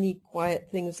little tiny quiet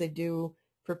things they do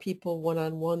for people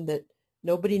one-on-one that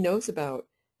nobody knows about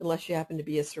unless you happen to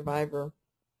be a survivor.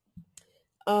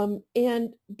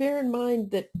 And bear in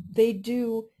mind that they've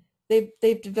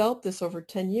developed this over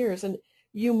 10 years, and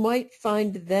you might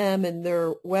find them and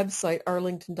their website,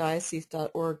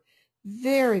 arlingtondiocese.org,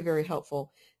 very, very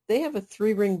helpful. They have a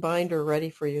 3-ring binder ready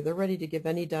for you. They're ready to give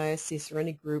any diocese or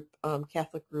any group,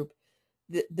 Catholic group,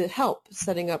 the help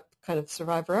setting up kind of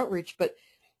survivor outreach. But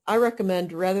I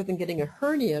recommend, rather than getting a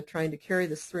hernia trying to carry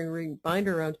this 3-ring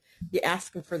binder around, you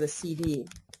ask them for the CD.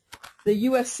 The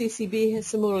USCCB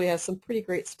similarly has some pretty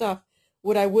great stuff.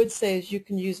 What I would say is you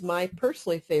can use my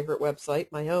personally favorite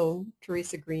website, my own,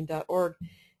 teresagreen.org,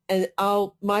 and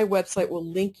my website will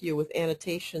link you with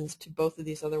annotations to both of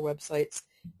these other websites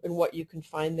and what you can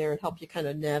find there and help you kind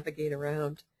of navigate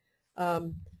around.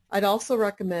 I'd also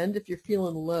recommend, if you're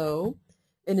feeling low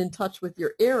and in touch with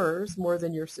your errors more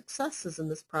than your successes in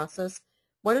this process,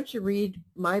 why don't you read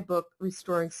my book,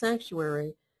 Restoring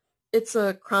Sanctuary? It's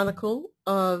a chronicle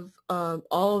of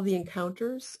all of the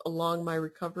encounters along my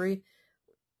recovery,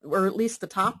 or at least the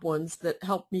top ones that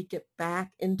helped me get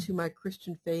back into my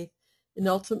Christian faith and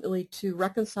ultimately to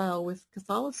reconcile with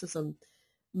Catholicism.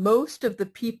 Most of the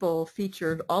people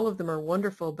featured, all of them are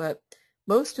wonderful, but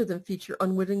most of them feature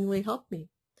unwittingly helped me.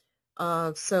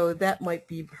 So that might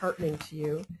be heartening to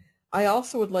you. I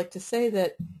also would like to say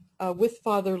that with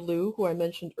Father Lou, who I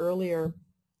mentioned earlier,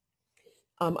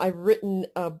 I've written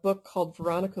a book called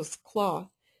Veronica's Cloth.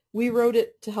 We wrote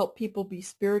it to help people be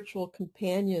spiritual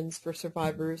companions for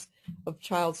survivors of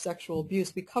child sexual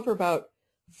abuse. We cover about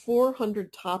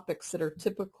 400 topics that are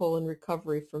typical in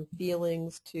recovery, from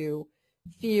feelings to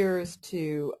fears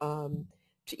to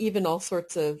to even all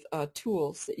sorts of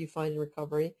tools that you find in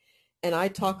recovery. And I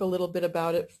talk a little bit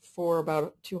about it for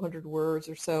about 200 words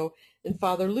or so. And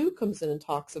Father Lou comes in and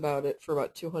talks about it for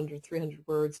about 200, 300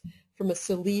 words from a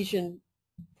Salesian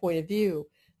point of view,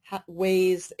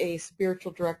 ways a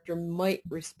spiritual director might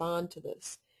respond to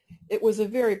this. It was a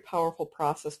very powerful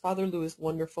process. Father Lou is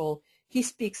wonderful. He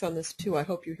speaks on this too. I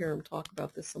hope you hear him talk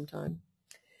about this sometime.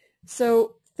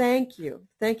 So thank you.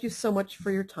 Thank you so much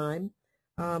for your time.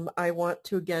 I want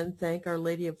to again thank Our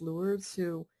Lady of Lourdes,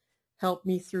 who helped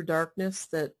me through darkness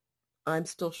that I'm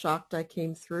still shocked I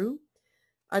came through.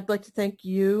 I'd like to thank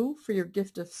you for your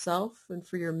gift of self and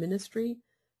for your ministry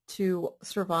to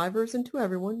survivors and to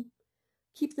everyone.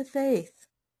 Keep the faith,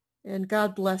 and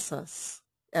God bless us,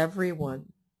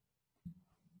 everyone.